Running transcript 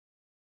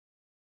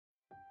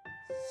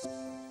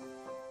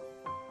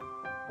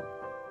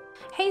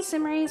Hey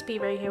Simrays,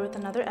 Beaver here with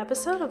another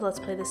episode of Let's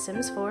Play The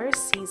Sims 4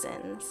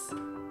 Seasons.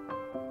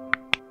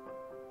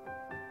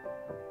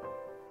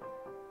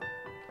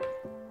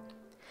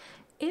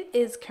 It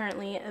is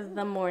currently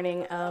the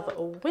morning of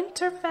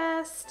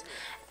Winterfest,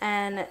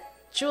 and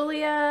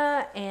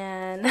Julia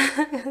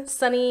and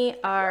Sunny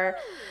are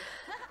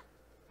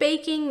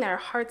baking their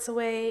hearts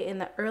away in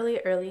the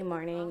early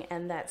morning,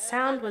 and that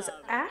sound was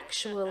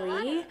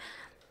actually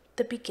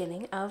the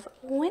beginning of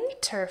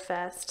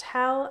Winterfest.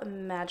 How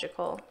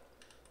magical.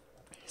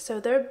 So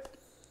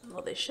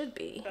they should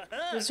be.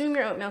 Resume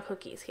your oatmeal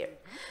cookies here.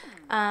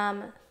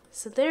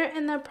 So they're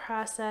in the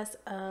process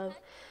of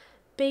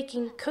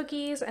baking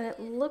cookies, and it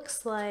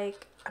looks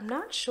like, I'm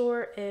not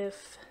sure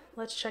if,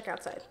 let's check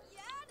outside.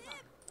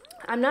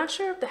 I'm not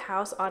sure if the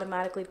house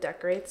automatically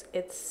decorates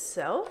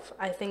itself.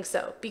 I think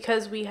so,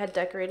 because we had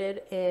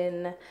decorated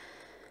in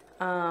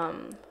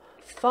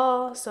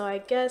fall, so I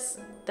guess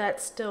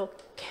that still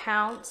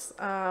counts.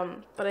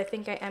 But I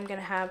think I am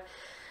gonna have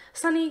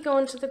Sunny go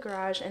into the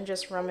garage and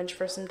just rummage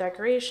for some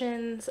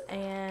decorations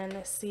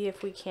and see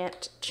if we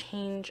can't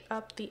change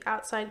up the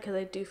outside, because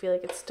I do feel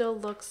like it still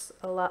looks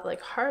a lot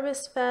like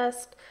Harvest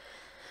Fest.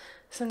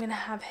 So I'm gonna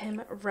have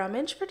him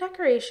rummage for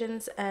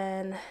decorations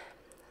and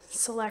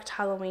select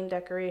Halloween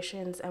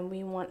decorations, and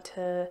we want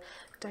to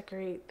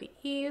decorate the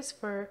eaves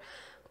for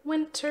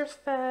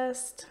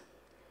Winterfest.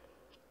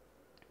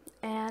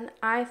 And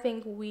I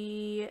think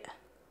I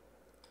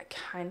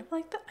kind of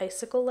like the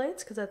icicle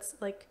lights, because that's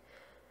like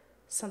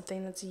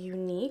something that's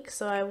unique.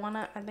 So I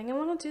think I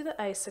want to do the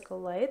icicle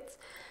lights,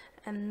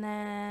 and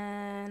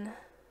then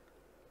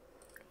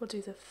we'll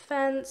do the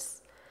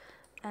fence,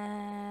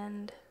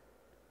 and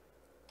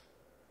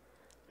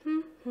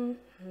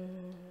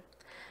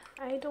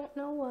I don't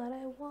know what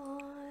I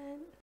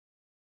want.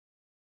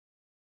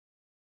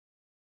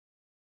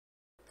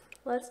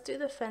 Let's do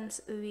the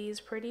fence, these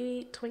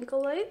pretty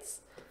twinkle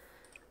lights.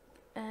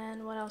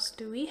 And what else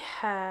do we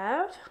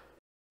have?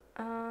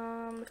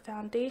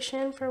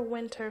 Foundation for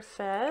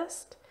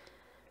Winterfest.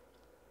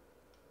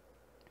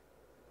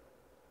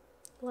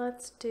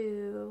 Let's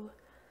do,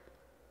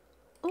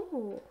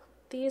 ooh,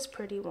 these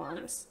pretty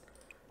ones.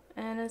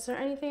 And is there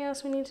anything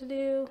else we need to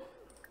do?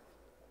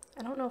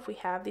 I don't know if we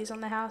have these on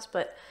the house,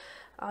 but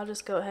I'll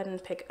just go ahead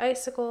and pick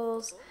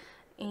icicles,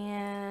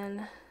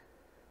 and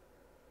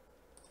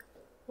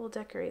we'll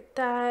decorate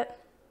that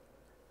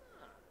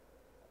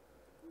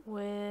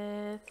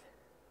with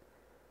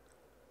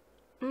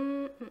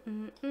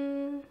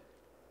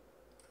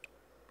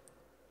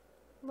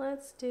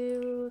let's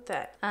do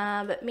that.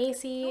 But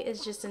Macy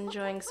is just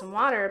enjoying some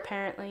water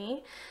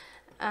apparently.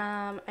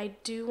 I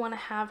do want to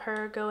have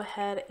her go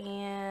ahead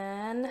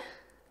and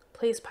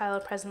place pile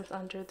of presents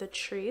under the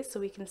tree so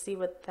we can see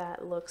what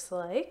that looks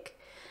like.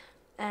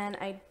 And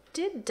I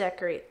did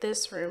decorate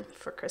this room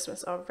for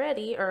Christmas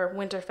already, or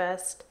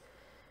Winterfest.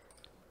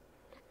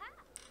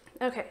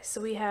 Okay,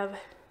 so we have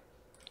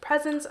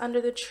presents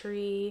under the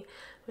tree,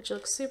 which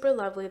looks super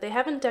lovely. They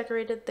haven't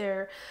decorated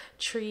their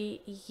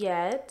tree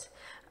yet,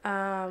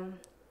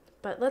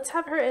 but let's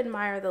have her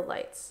admire the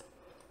lights.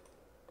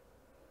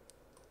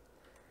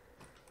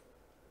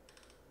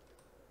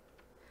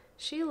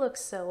 She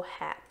looks so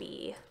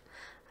happy.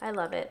 I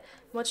love it.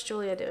 What's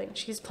Julia doing?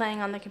 She's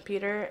playing on the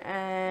computer,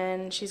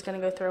 and she's gonna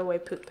go throw away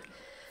poop.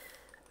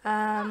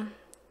 Oh,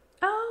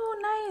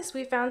 nice.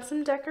 We found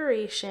some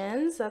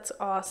decorations. That's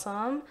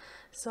awesome.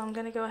 So I'm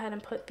gonna go ahead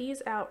and put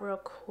these out real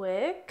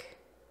quick.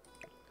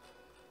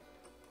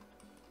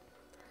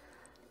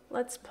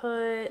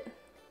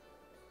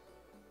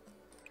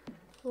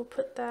 We'll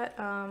put that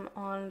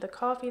on the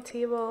coffee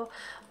table.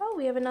 Oh,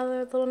 we have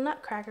another little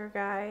nutcracker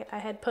guy. I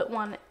had put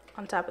one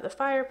on top of the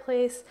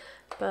fireplace,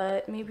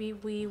 but maybe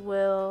we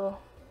will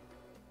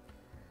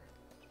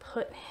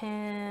put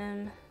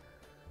him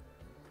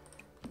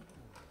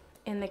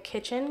in the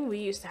kitchen. We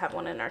used to have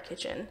one in our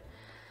kitchen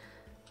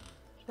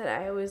that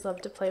I always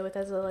loved to play with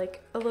as a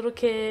little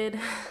kid.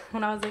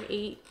 When I was like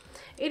 8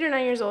 or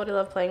 9 years old, I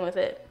loved playing with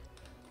it.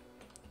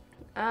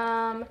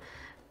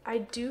 I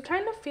do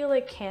kind of feel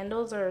like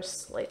candles are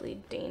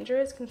slightly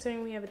dangerous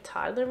considering we have a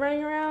toddler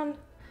running around.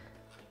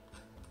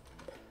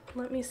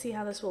 Let me see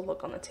how this will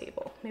look on the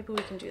table. Maybe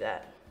we can do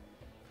that.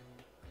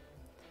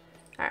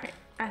 Alright,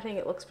 I think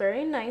it looks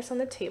very nice on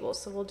the table,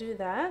 so we'll do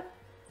that.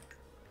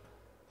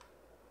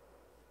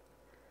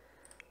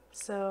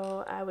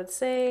 So I would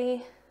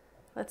say,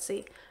 let's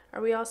see, are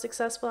we all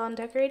successful on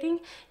decorating?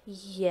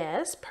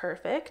 Yes,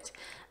 perfect.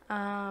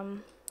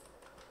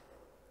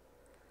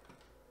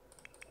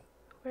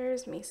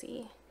 Where's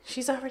Macy?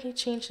 She's already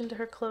changed into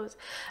her clothes.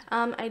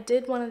 I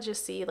did want to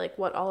just see like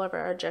what all of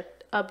our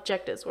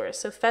objectives were.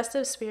 So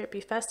festive spirit,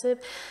 be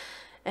festive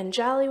and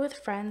jolly with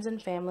friends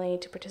and family.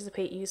 To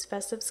participate, use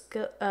festive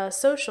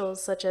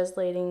socials such as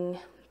lighting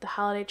the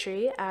holiday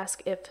tree,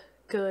 ask if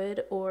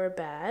good or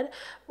bad,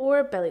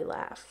 or belly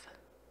laugh.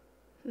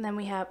 And then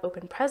we have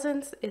open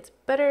presents. It's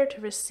better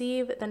to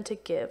receive than to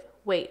give.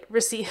 Wait,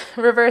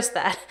 reverse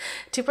that.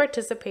 To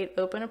participate,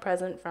 open a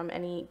present from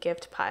any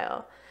gift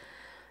pile.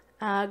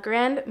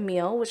 Grand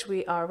meal, which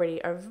we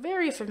already are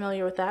very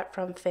familiar with that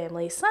from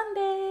Family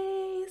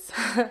Sundays.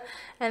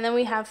 And then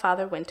we have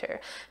Father Winter.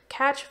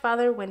 Catch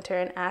Father Winter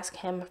and ask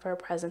him for a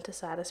present to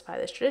satisfy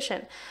this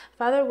tradition.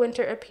 Father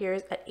Winter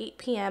appears at 8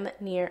 p.m.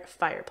 near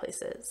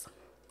fireplaces.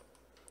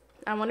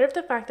 I wonder if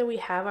the fact that we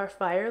have our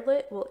fire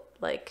lit will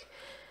like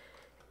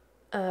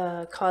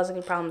cause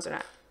any problems or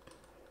not.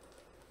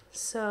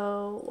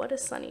 So what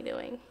is Sunny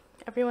doing?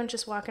 Everyone's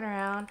just walking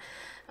around.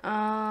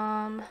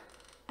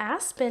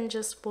 Aspen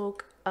just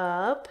woke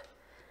up.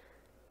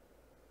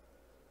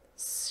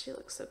 She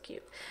looks so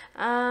cute.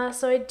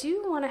 So I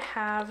do want to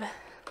have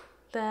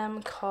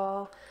them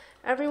call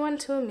everyone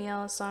to a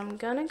meal. So I'm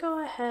gonna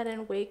go ahead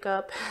and wake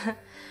up.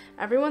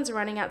 Everyone's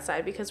running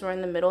outside because we're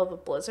in the middle of a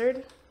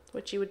blizzard,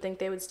 which you would think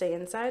they would stay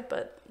inside,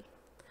 but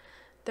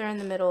they're in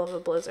the middle of a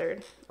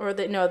blizzard. Or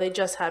no, they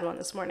just had one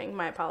this morning.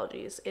 My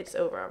apologies. It's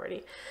over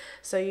already.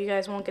 So you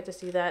guys won't get to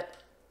see that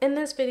in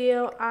this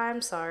video.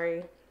 I'm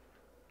sorry.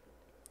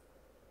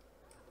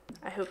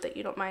 I hope that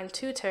you don't mind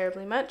too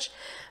terribly much.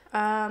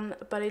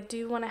 But I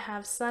do want to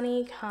have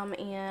Sunny come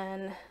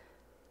and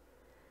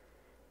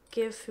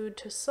give food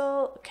to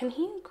Sol. Can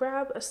he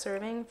grab a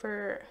serving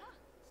for...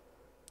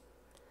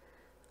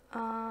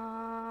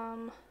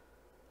 Well,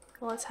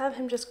 let's have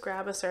him just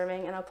grab a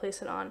serving and I'll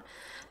place it on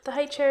the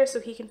high chair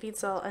so he can feed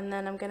Sol. And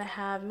then I'm going to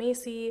have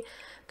Macy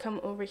come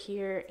over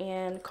here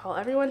and call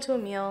everyone to a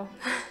meal.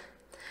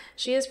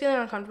 She is feeling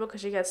uncomfortable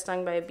because she got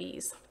stung by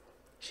bees.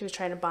 She was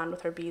trying to bond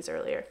with her bees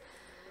earlier.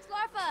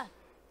 Scarfa!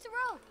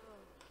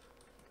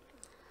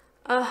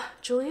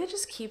 Julia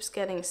just keeps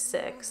getting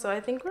sick, so I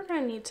think we're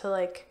going to need to,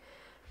 like,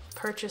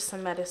 purchase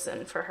some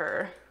medicine for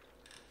her.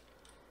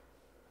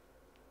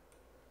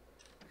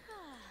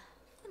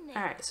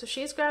 Alright, so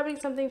she's grabbing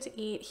something to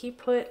eat.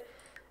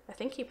 I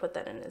think he put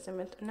that in his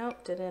inventory.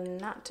 Nope, did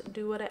not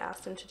do what I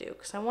asked him to do.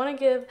 Because I want to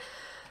give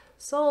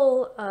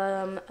Sol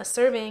a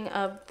serving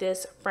of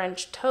this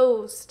French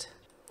toast.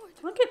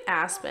 Look at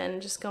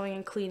Aspen just going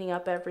and cleaning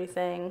up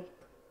everything.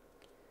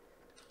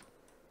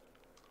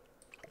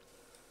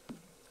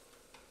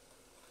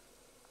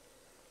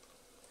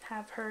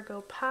 Have her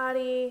go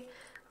potty.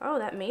 Oh,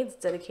 that maid's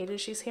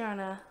dedicated. She's here on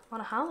a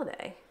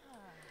holiday.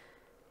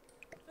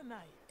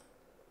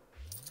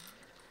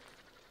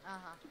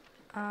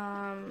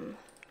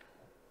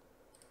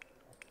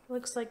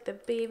 Looks like the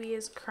baby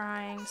is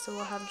crying, so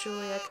we'll have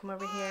Julia come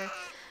over here.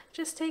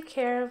 Just take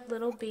care of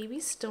little baby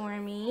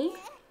Stormy.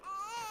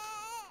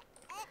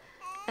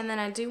 And then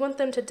I do want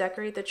them to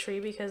decorate the tree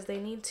because they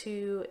need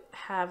to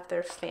have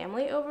their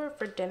family over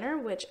for dinner,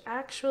 which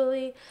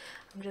actually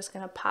I'm just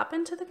gonna pop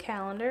into the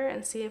calendar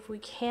and see if we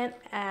can't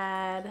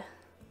add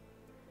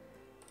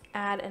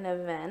an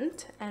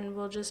event, and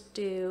we'll just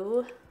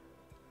do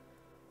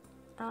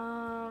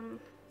we'll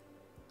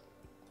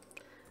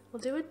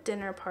do a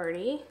dinner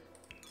party.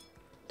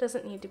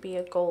 Doesn't need to be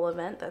a goal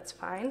event, that's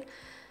fine.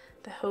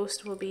 The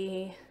host will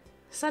be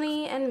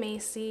Sunny and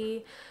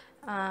Macy.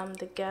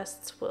 The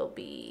guests will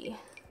be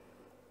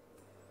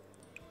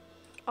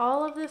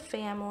all of the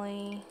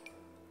family.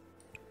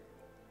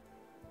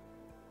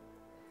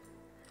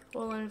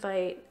 We'll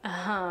invite,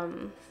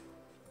 oh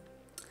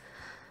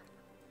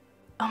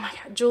my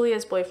god,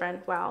 Julia's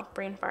boyfriend. Wow,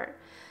 brain fart.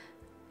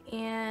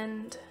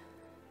 And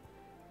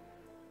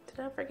did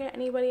I forget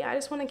anybody? I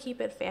just want to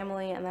keep it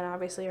family, and then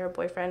obviously her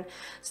boyfriend,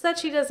 so that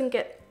she doesn't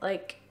get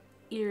like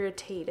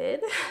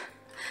irritated.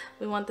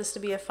 We want this to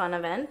be a fun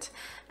event.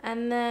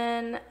 And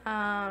then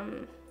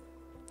I'm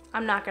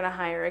not gonna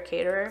hire a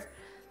caterer.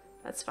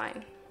 That's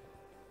fine.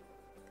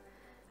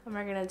 And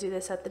we're gonna do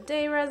this at the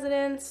day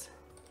residence.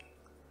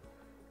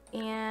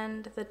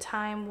 And the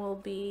time will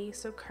be,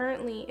 so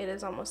currently it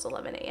is almost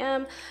 11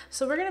 a.m.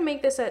 So we're gonna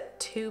make this at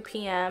 2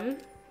 p.m.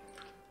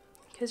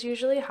 because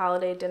usually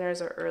holiday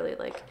dinners are early.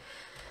 Like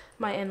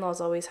my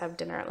in-laws always have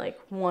dinner at like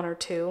 1 or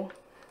 2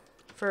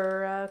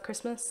 for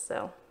Christmas.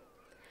 So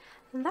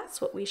and that's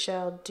what we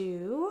shall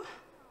do.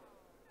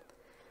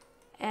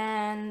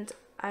 And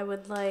I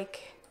would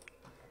like,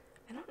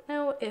 I don't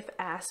know if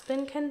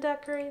Aspen can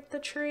decorate the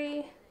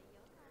tree.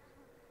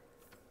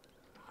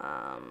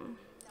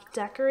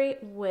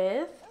 Decorate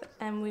with,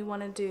 and we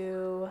want to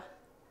do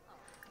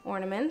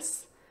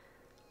ornaments,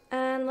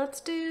 and let's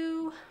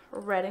do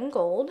red and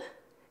gold,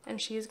 and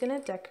she's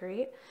gonna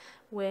decorate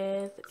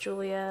with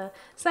Julia,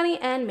 Sunny,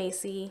 and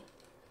Macy.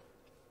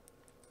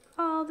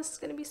 Oh, this is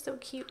gonna be so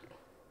cute.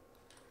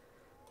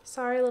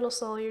 Sorry, little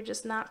soul, you're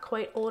just not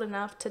quite old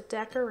enough to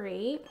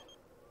decorate.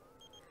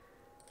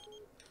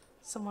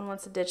 Someone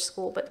wants to ditch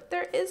school, but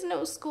there is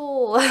no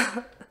school.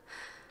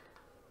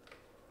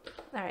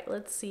 All right,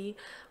 let's see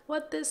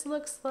what this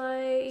looks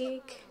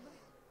like.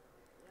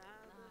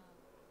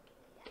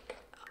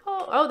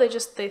 Oh,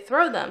 they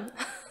throw them.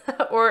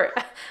 Or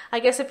I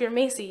guess if you're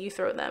Macy, you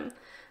throw them.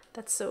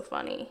 That's so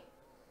funny.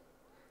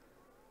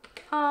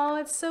 Oh,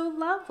 it's so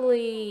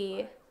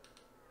lovely.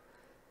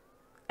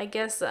 I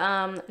guess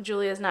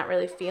Julia's not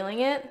really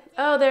feeling it.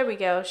 Oh, there we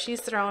go. She's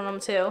throwing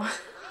them too.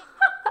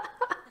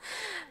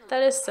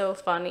 That is so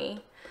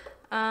funny.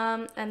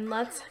 And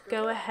let's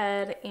go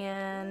ahead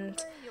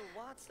and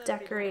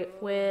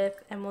decorate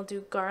with, and we'll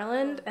do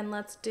garland, and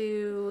let's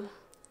do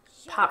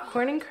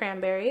popcorn and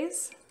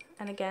cranberries.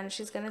 And again,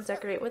 she's gonna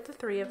decorate with the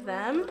 3 of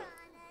them.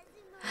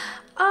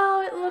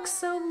 Oh, it looks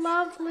so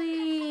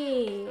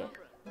lovely.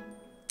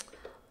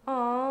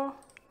 Aw,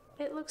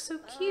 it looks so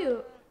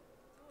cute.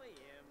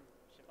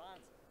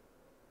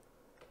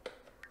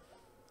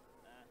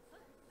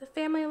 The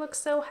family looks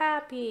so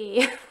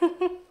happy.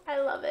 I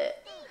love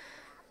it.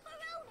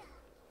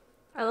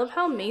 I love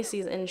how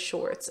Macy's in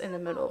shorts in the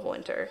middle of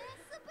winter.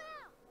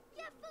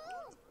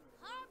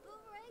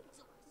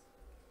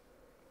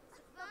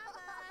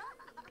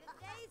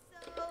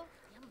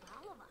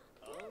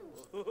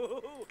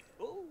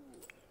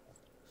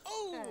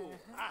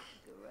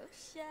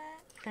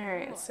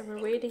 Alright, so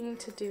we're waiting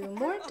to do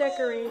more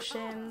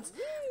decorations.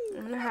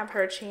 I'm gonna have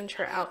her change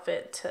her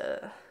outfit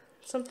to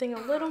something a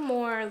little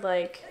more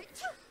like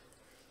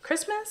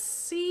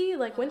Christmas-y,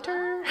 like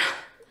winter.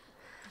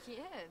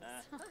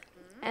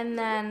 And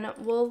then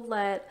we'll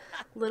let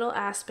little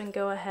Aspen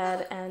go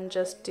ahead and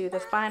just do the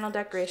final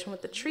decoration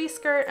with the tree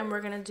skirt, and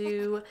we're gonna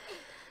do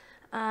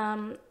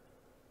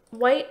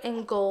white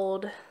and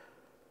gold.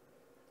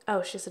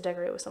 Oh, she has to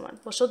decorate with someone.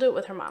 Well, she'll do it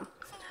with her mom.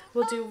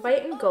 We'll do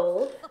white and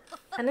gold,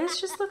 and this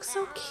just looks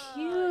so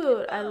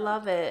cute. I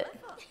love it.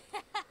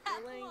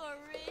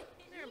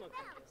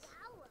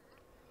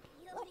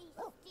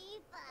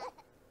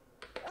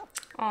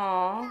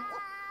 Aww.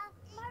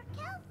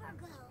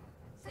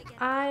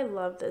 I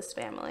love this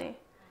family.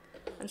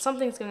 And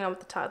something's going on with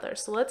the toddler.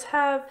 So let's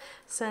have,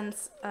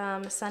 since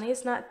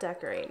Sunny's not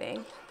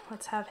decorating,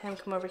 let's have him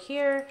come over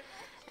here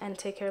and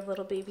take care of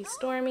little baby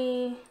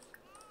Stormy.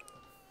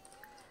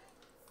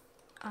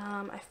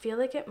 I feel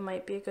like it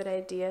might be a good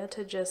idea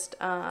to just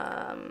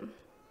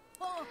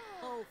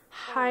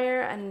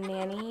hire a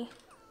nanny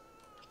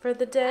for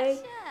the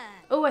day.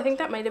 Oh, I think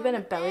that might have been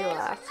a belly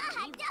laugh.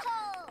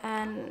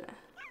 And,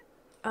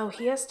 oh,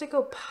 he has to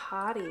go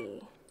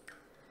potty.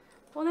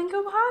 Well, then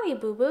go potty,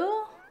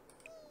 boo-boo.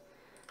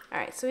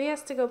 Alright, so he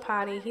has to go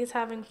potty. He's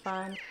having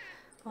fun.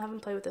 We'll have him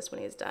play with this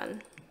when he's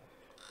done.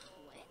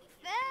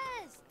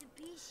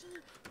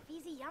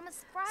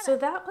 So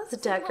that was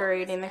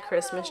decorating the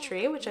Christmas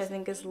tree, which I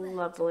think is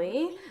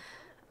lovely.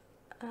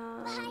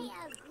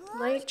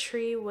 Light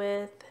tree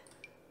with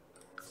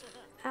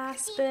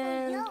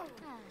Aspen.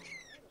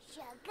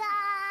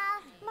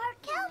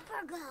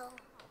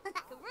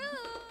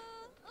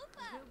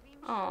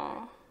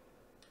 Aww.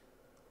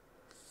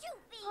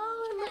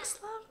 Oh, it looks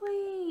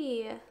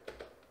lovely.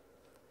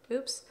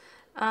 Oops.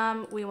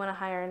 We want to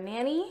hire a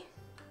nanny.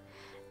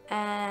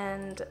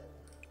 And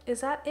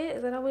is that it?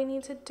 Is that all we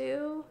need to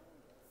do?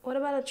 What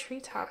about a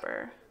tree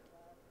topper?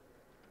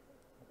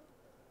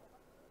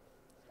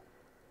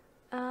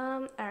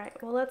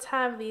 Alright, well, let's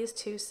have these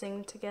two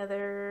sing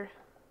together.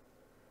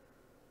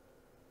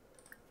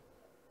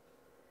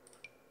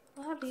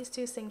 We'll have these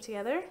two sing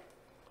together.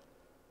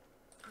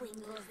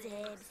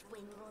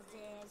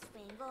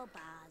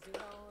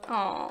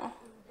 Aww.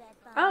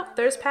 Oh,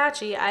 there's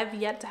Patchy. I've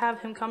yet to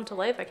have him come to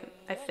life,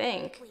 I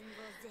think.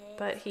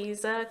 But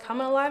he's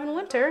coming alive in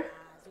winter.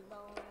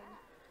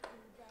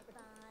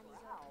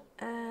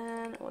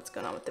 And what's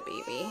going on with the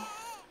baby?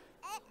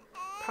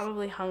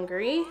 Probably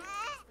hungry.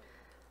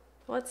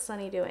 What's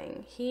Sunny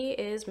doing? He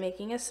is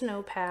making a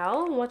snow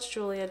pal. What's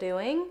Julia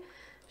doing?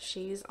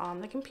 She's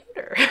on the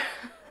computer.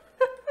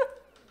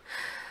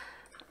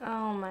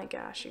 Oh my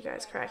gosh, you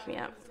guys crack me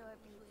up.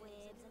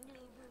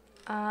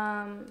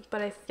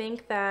 But I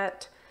think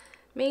that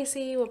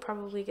Macy will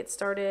probably get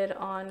started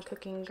on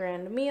cooking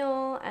grand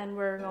meal, and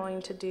we're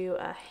going to do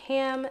a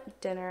ham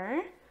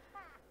dinner.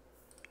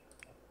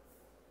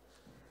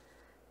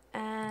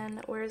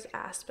 And where's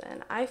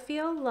Aspen? I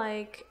feel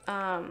like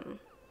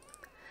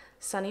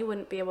Sunny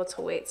wouldn't be able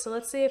to wait. So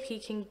let's see if he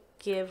can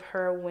give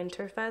her a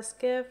Winterfest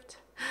gift.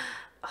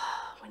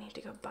 Oh, we need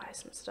to go buy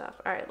some stuff.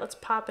 All right, let's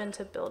pop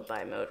into build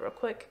buy mode real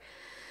quick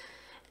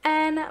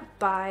and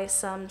buy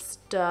some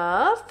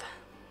stuff.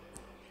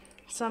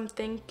 So I'm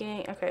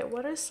thinking, okay,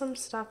 what is some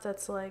stuff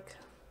that's like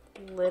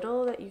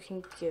little that you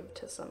can give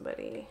to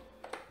somebody?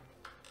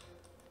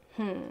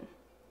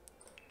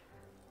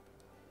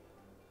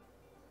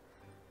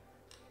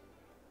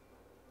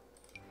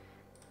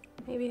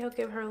 Maybe he'll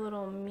give her a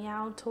little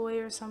meow toy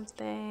or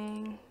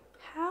something.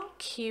 How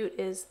cute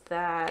is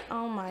that?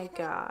 Oh my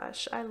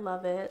gosh, I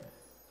love it.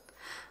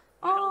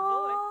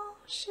 Oh,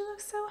 she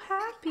looks so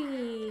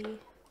happy.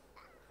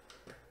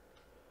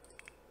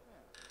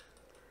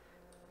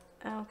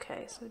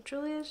 Okay, so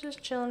Julia's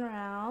just chilling her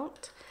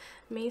out.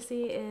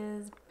 Macy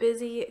is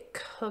busy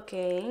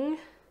cooking.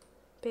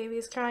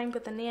 Baby's crying,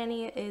 but the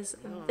nanny is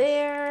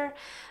there.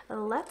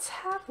 Let's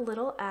have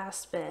little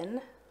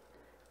Aspen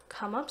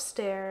come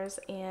upstairs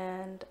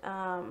and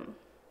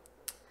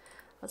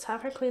let's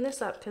have her clean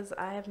this up, because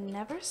I have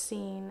never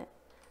seen,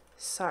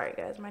 sorry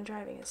guys, my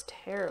driving is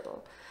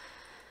terrible.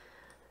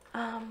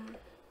 Oh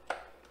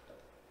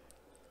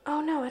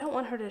no, I don't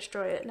want her to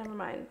destroy it. Never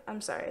mind.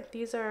 I'm sorry.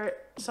 These are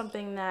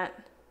something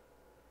that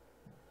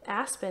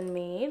Aspen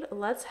made.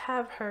 Let's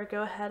have her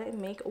go ahead and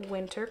make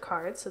winter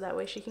cards so that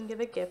way she can give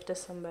a gift to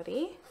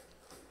somebody.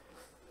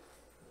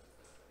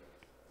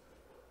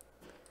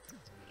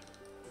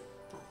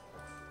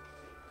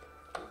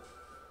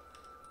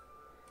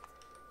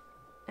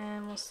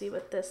 And we'll see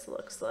what this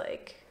looks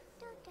like.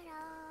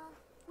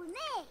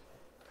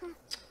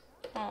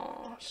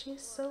 Oh,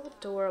 she's so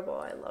adorable.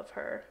 I love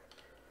her.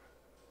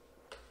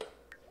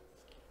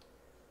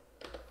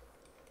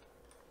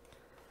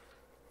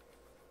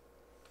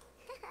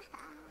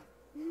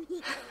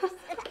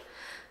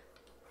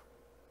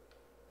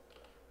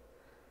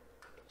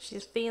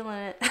 She's feeling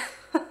it.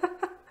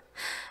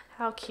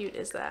 How cute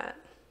is that?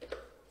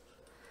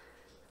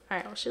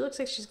 Alright, well, she looks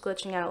like she's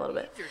glitching out a little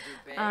bit.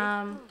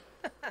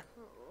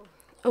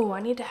 Oh,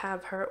 I need to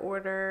have her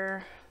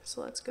order.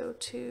 So let's go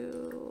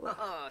to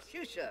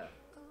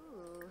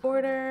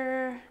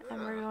order,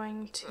 and we're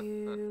going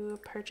to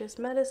purchase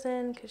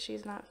medicine because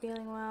she's not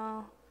feeling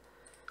well.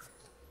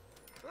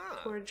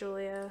 Poor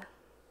Julia.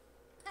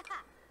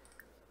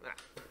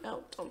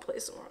 Oh, don't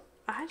place them.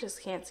 I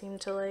just can't seem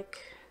to like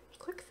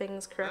click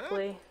things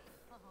correctly.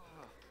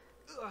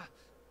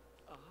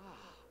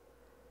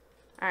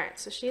 Alright,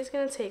 so she's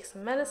gonna take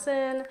some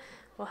medicine.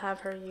 We'll have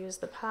her use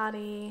the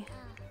potty.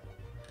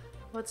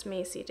 What's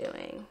Macy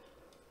doing?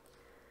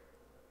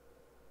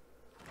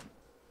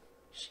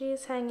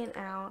 She's hanging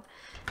out,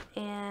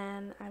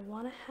 and I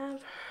want to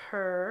have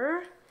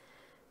her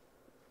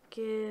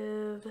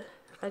give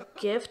a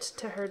gift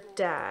to her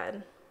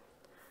dad.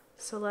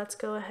 So let's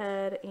go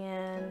ahead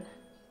and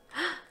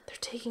they're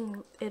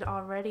taking it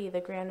already,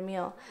 the grand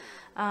meal.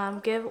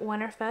 Give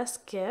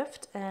Winterfest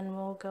gift, and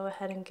we'll go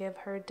ahead and give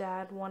her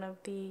dad one of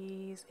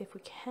these if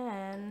we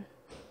can.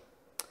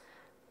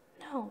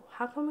 No,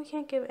 how come we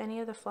can't give any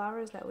of the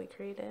flowers that we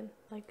created,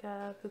 like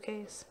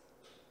bouquets?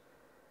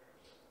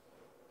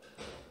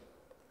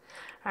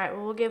 Alright,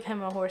 well, we'll give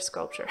him a horse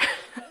sculpture.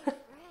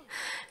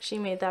 She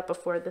made that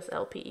before this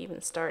LP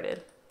even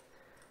started.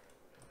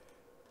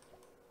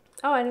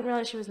 Oh, I didn't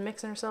realize she was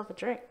mixing herself a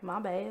drink. My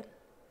bad.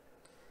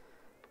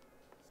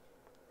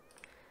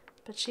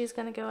 But she's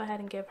going to go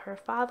ahead and give her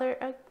father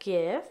a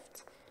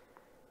gift.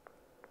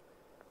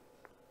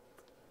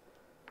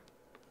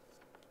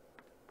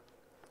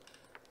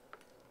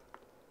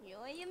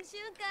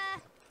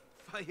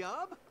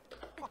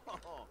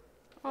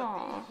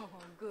 Aww.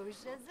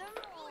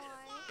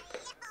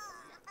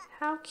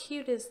 How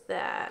cute is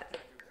that?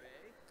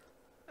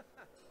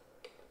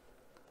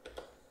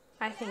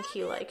 I think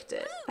he liked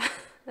it.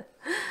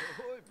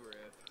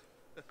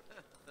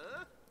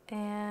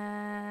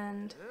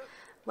 And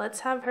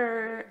let's have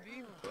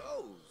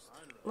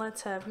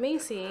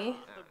Macy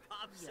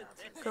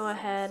go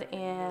ahead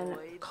and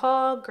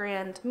call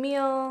grand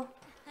meal.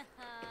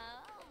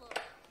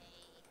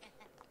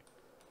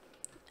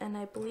 And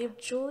I believe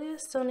Julia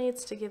still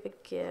needs to give a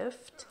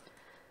gift.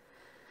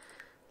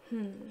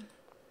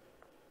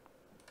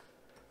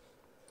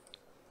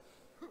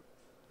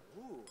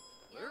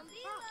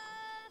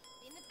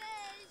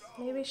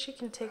 Maybe she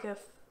can take a...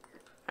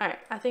 Alright,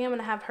 I think I'm going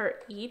to have her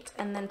eat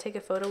and then take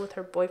a photo with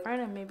her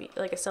boyfriend, and maybe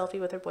like a selfie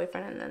with her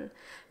boyfriend, and then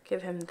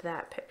give him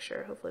that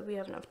picture. Hopefully we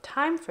have enough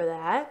time for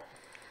that.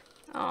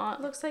 Aw,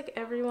 it looks like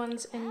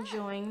everyone's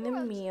enjoying the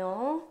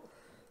meal.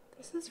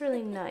 This is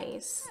really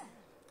nice.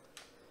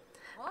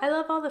 I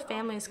love all the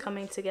families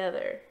coming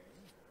together.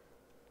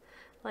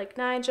 Like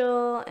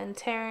Nigel and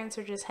Terrence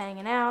are just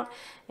hanging out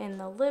in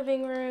the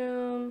living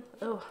room.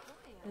 Oh,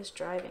 this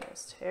driving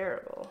is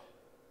terrible.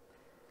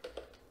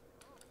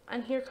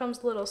 And here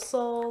comes little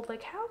Soul.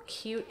 Like, how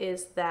cute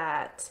is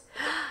that?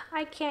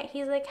 I can't.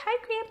 He's like, hi,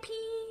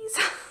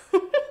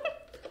 Grandpeas.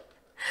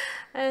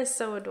 That is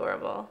so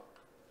adorable.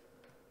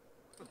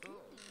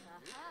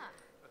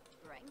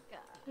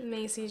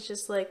 Macy's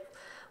just like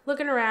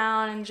looking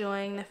around,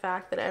 enjoying the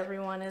fact that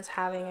everyone is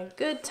having a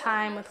good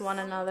time with one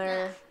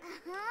another.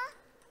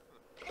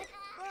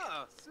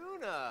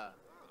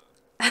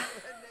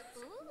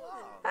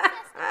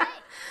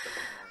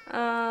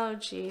 Oh,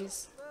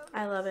 jeez.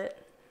 I love it.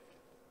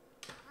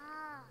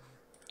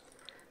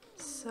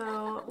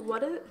 So,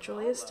 what is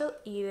Julia's still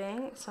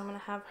eating, so I'm going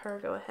to have her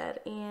go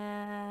ahead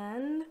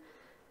and,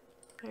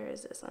 where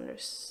is this, under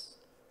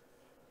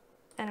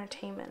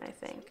entertainment, I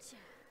think.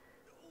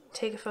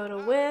 Take a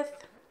photo with,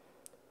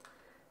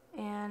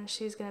 and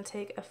she's going to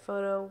take a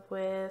photo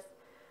with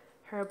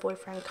her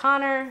boyfriend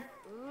Connor.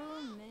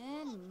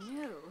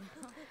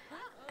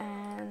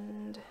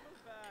 And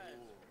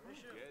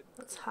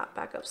let's hop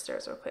back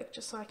upstairs real quick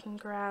just so I can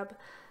grab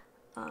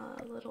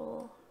a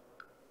little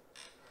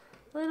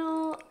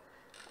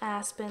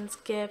Aspen's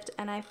gift,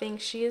 and I think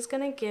she is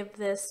going to give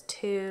this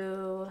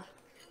to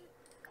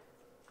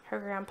her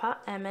grandpa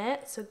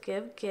Emmett. So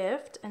give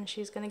gift, and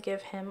she's going to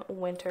give him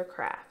winter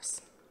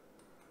crafts.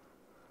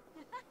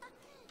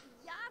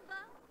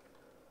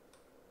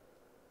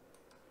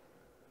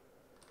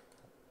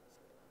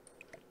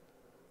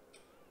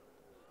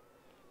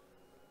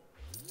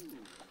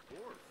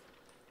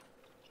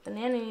 The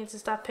nanny needs to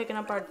stop picking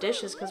up our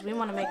dishes because we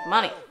want to make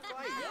money.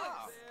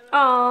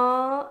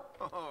 Aww.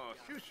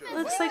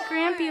 Looks like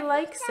Grampy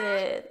likes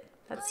it.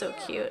 That's so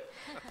cute.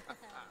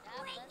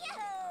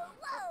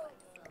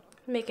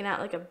 Making out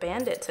like a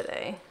bandit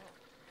today.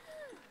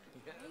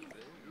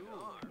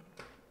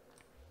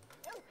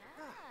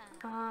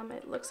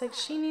 It looks like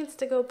she needs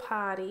to go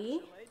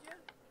potty.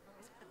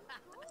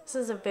 This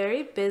is a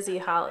very busy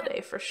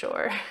holiday for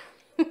sure.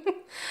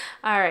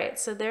 Alright,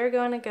 so they're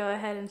going to go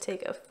ahead and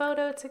take a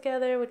photo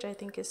together, which I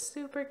think is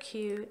super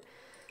cute.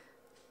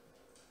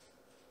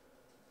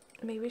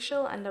 Maybe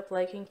she'll end up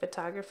liking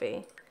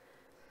photography.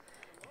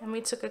 And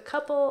we took a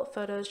couple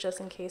photos just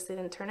in case they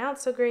didn't turn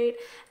out so great.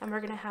 And we're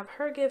going to have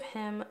her give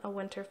him a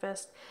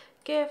Winterfest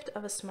gift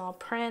of a small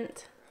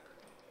print.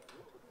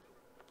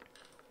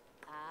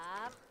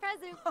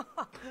 Present.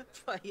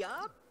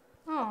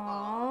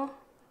 Aww.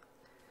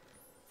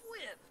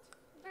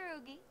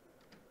 Broogie.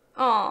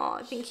 Aw,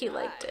 I think he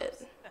liked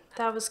it.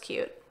 That was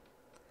cute.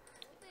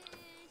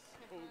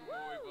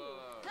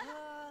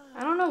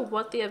 I don't know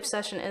what the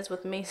obsession is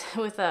with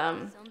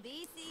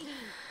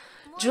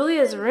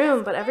Julia's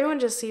room, but everyone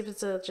just seems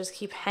to just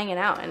keep hanging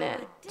out in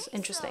it. It's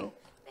interesting.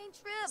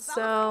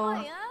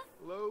 So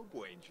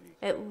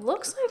it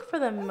looks like for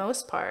the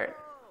most part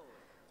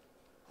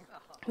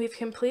we've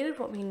completed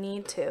what we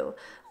need to.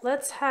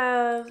 Let's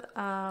have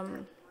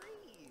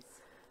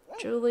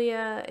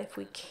Julia, if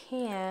we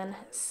can,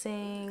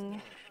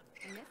 sing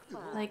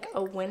like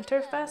a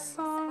Winterfest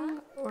song,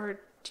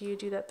 or do you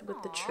do that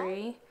with the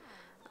tree?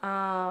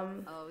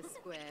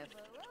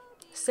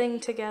 Sing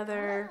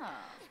together,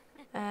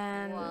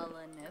 and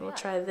we'll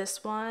try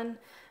this one,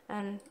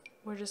 and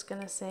we're just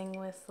gonna sing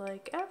with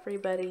like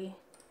everybody.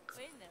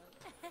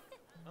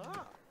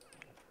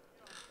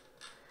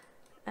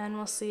 And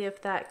we'll see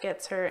if that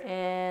gets her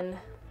in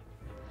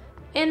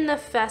the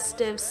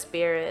festive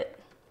spirit.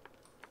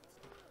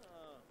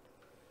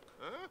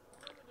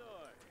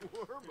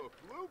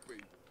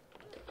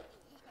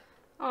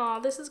 Aw,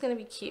 this is gonna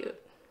be cute.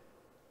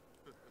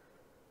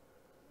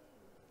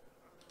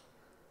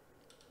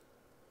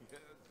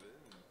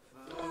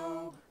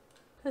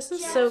 This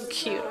is so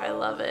cute. I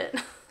love it.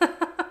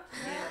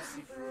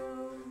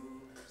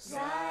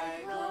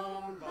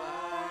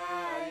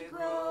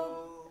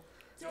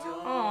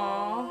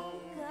 Aww.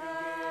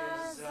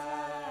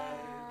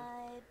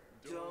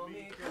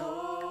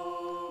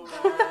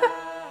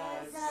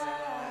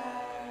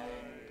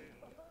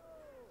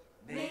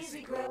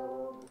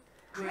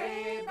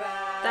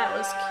 That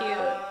was cute.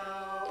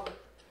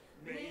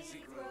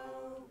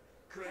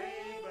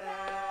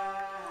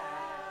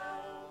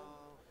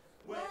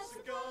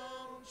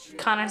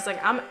 Connor's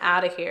like, I'm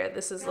out of here.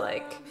 This is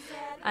like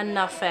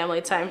enough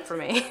family time for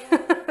me.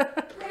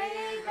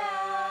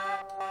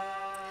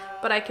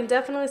 But I can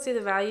definitely see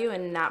the value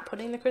in not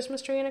putting the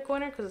Christmas tree in a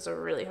corner because it's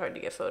really hard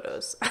to get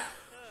photos.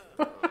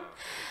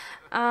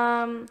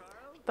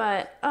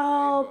 But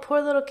oh, poor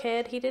little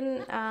kid. He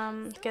didn't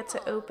get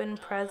to open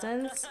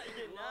presents.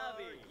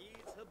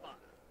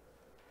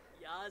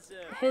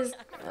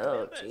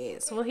 Oh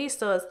geez. Well, he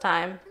still has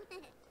time.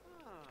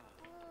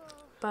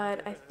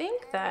 But I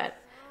think that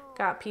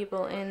got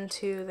people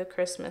into the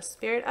Christmas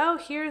spirit. Oh,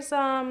 here's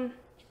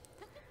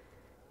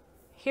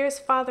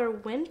Father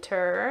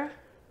Winter.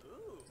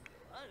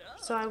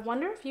 So I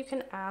wonder if you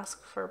can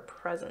ask for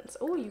presents.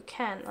 Oh, you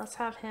can.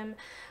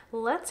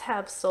 Let's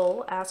have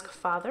Soul ask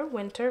Father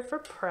Winter for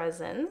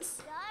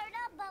presents.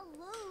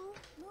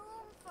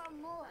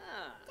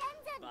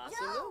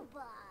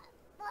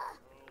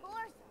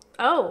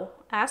 Oh,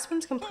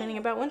 Aspen's complaining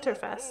about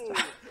Winterfest.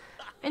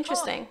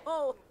 Interesting.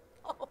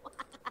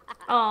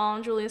 Oh,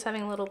 Julia's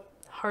having a little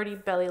hearty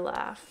belly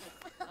laugh.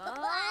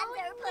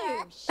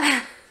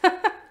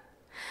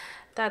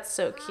 That's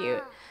so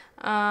cute.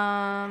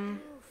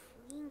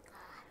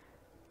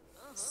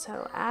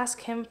 So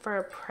ask him for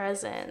a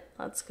present.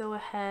 Let's go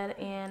ahead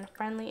and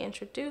friendly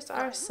introduce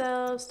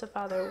ourselves to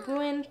Father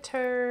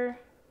Winter.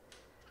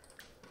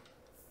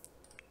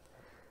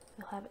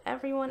 We'll have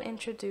everyone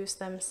introduce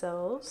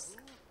themselves.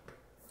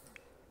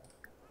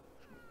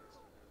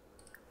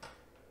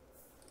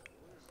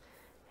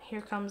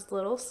 Here comes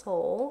little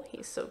Soul.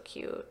 He's so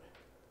cute.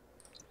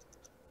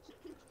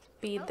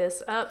 Speed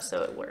this up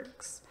so it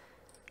works.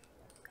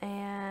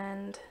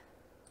 And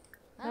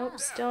nope,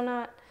 still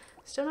not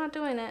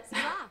doing it.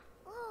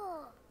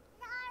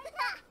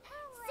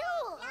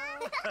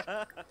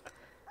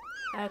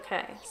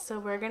 Okay, so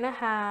we're gonna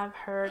have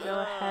her go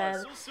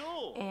ahead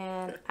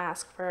and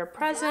ask for a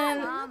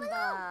present.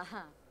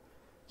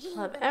 We'll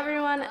have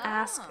everyone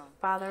ask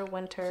Father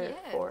Winter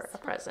for a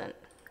present.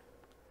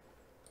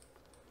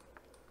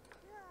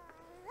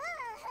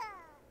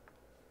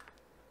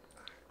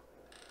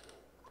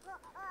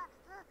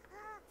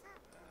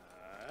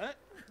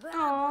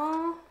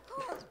 Aww.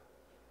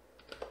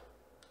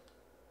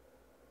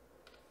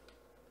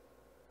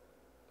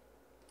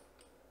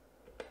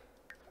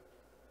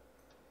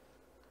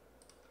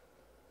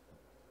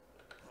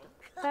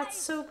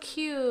 That's so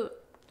cute.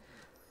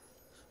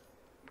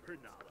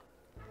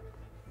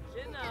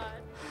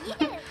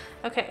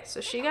 Okay,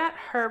 so she got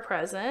her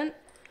present.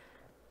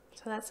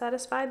 So that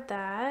satisfied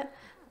that.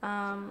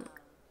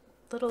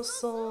 Little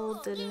Soul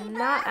did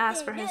not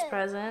ask for his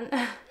present.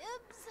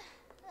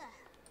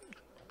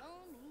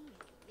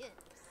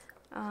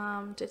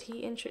 Did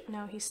he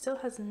no, he still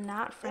has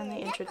not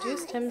friendly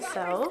introduced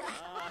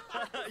himself.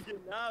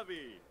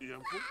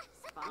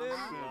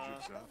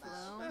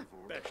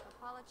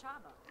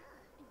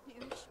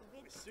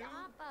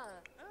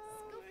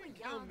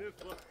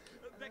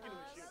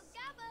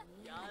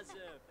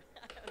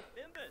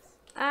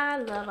 I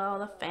love all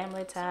the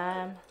family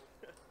time.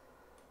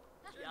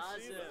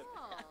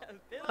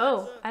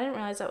 Oh, I didn't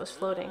realize that was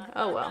floating.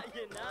 Oh well.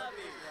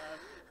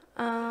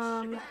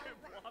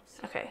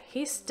 Okay,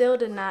 he still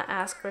did not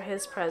ask for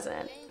his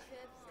present.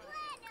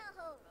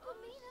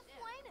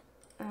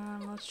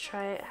 Let's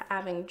try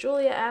having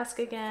Julia ask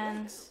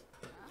again.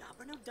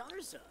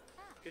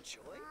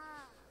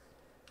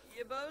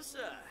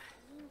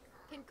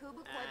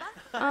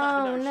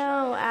 Oh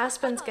no,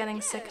 Aspen's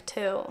getting sick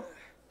too.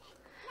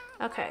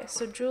 Okay,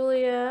 so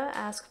Julia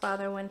asked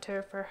Father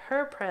Winter for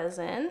her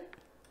present.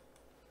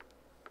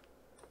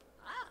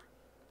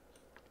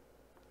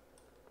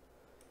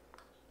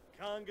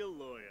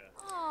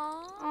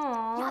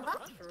 Aww,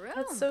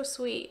 that's so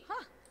sweet.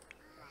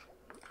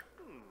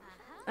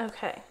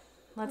 Okay,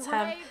 let's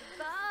have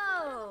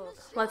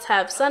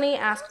Sunny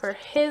ask for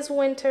his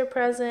winter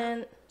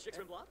present.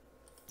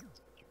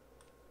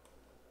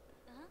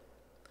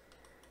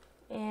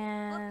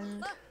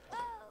 And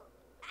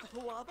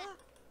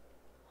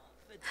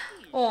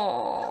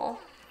aww,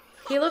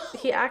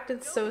 he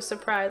acted so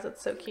surprised.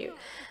 It's so cute.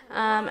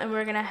 And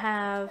we're gonna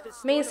have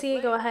Macy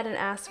go ahead and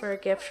ask for a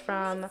gift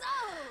from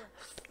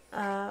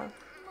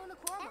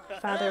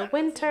Father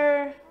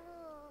Winter.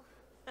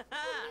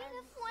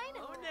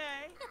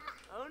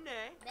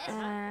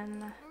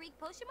 And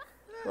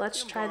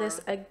let's try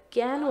this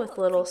again with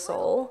Little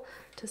Soul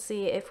to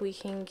see if we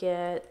can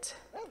get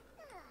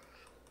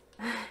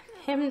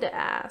him to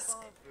ask.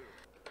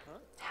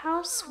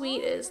 How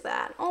sweet is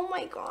that? Oh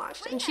my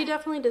gosh. And she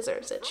definitely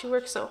deserves it. She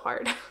works so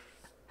hard.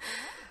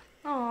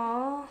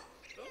 Aww.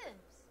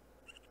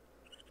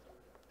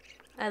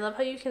 I love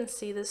how you can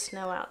see the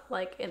snow out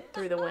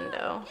through the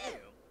window.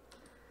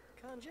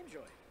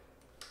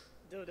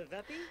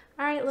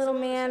 Alright, little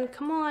man,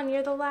 come on,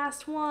 you're the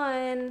last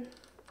one.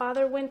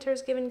 Father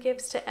Winter's giving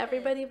gifts to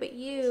everybody but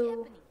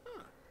you.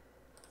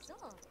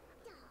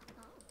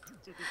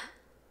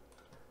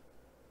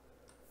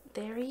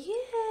 There he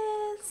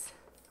is.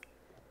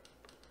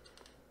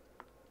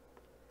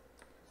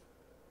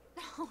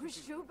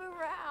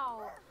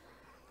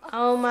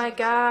 Oh my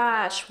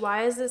gosh,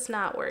 why is this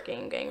not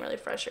working? I'm getting really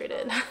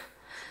frustrated.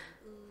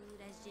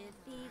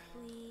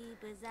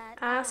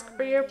 Ask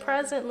for your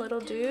present, little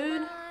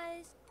dude.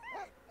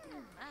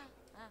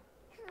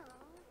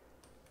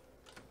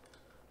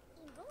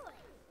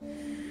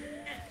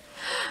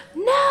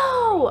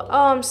 No! Oh,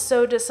 I'm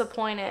so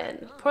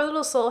disappointed. Poor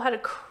Little Soul had a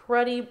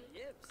cruddy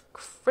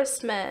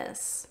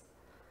Christmas.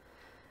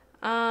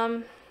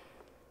 That's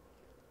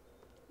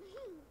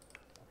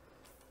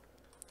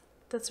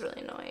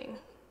really annoying.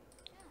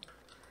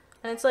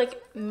 And it's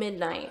like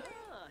midnight.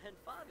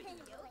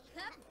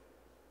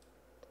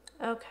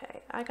 Okay,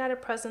 I got a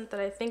present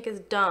that I think is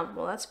dumb.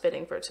 Well, that's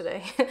fitting for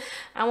today.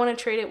 I want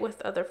to trade it with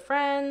other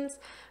friends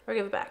or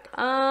give it back.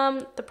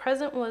 The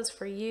present was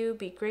for you.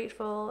 Be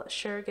grateful.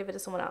 Sure, give it to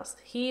someone else.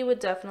 He would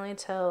definitely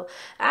tell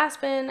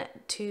Aspen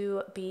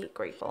to be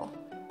grateful.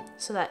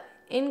 So that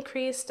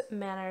increased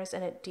manners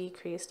and it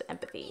decreased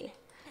empathy.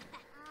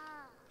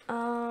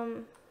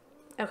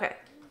 Okay,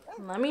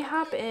 let me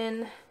hop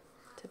in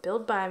to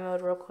build buy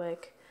mode real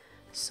quick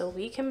so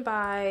we can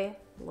buy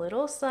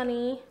Little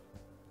Sunny.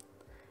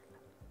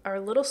 Our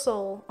Little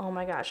Soul, oh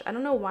my gosh, I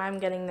don't know why I'm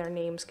getting their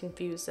names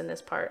confused in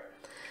this part.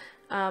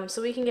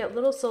 So we can get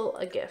Little Soul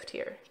a gift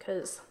here,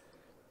 because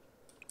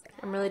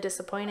I'm really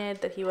disappointed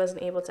that he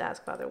wasn't able to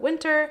ask Father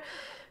Winter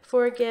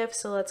for a gift.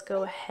 So let's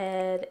go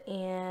ahead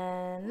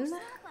and...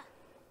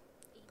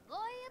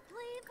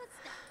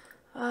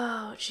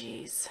 Oh,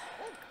 jeez.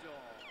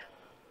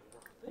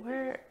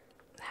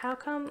 How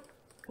come,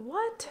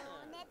 what?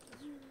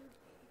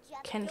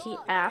 Can he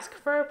ask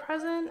for a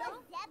present?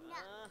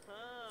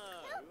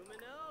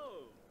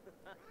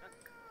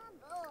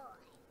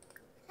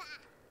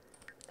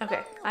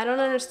 Okay, I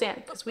don't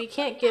understand, because we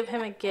can't give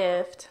him a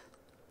gift.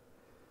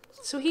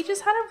 So he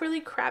just had a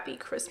really crappy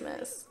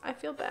Christmas. I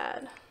feel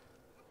bad.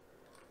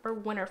 Or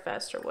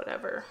Winterfest or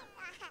whatever.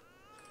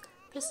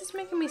 This is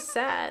making me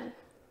sad.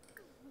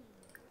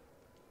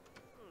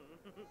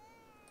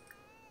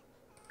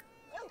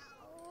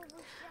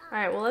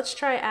 Alright, well let's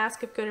try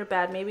ask if good or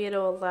bad. Maybe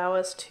it'll allow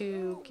us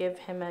to give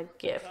him a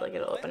gift. Like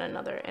it'll open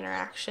another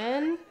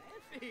interaction.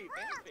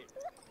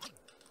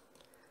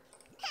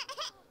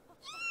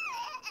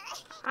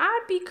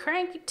 I'd be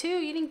cranky too.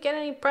 You didn't get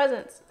any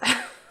presents.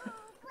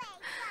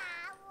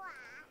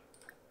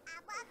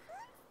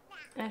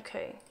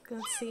 Okay,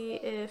 let's see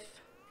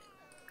if...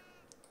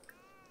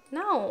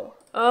 No.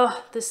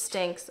 Oh, this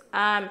stinks.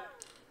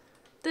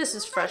 This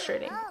is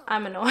frustrating.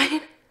 I'm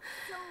annoyed.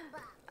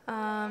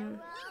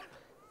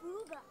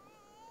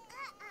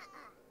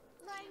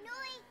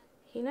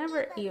 He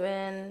never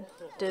even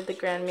did the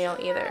grand meal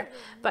either.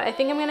 But I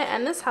think I'm going to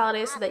end this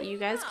holiday so that you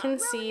guys can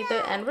see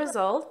the end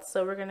result.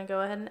 So we're going to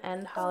go ahead and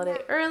end holiday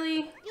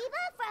early.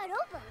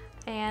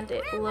 And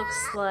it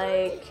looks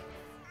like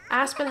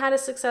Aspen had a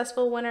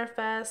successful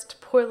Winterfest.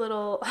 Poor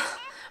little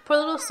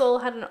Soul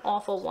had an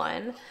awful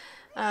one.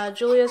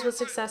 Julia's was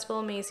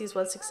successful, Macy's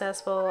was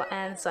successful,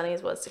 and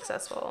Sunny's was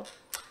successful.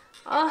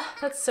 Oh,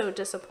 that's so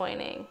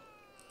disappointing.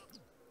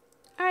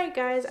 Alright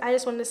guys, I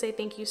just wanted to say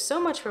thank you so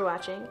much for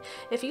watching.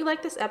 If you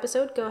liked this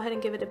episode, go ahead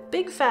and give it a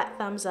big fat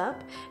thumbs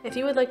up. If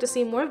you would like to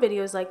see more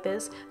videos like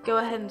this, go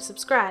ahead and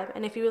subscribe.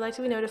 And if you would like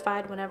to be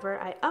notified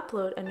whenever I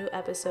upload a new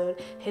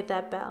episode, hit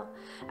that bell.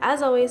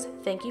 As always,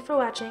 thank you for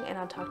watching, and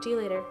I'll talk to you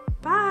later.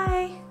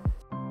 Bye!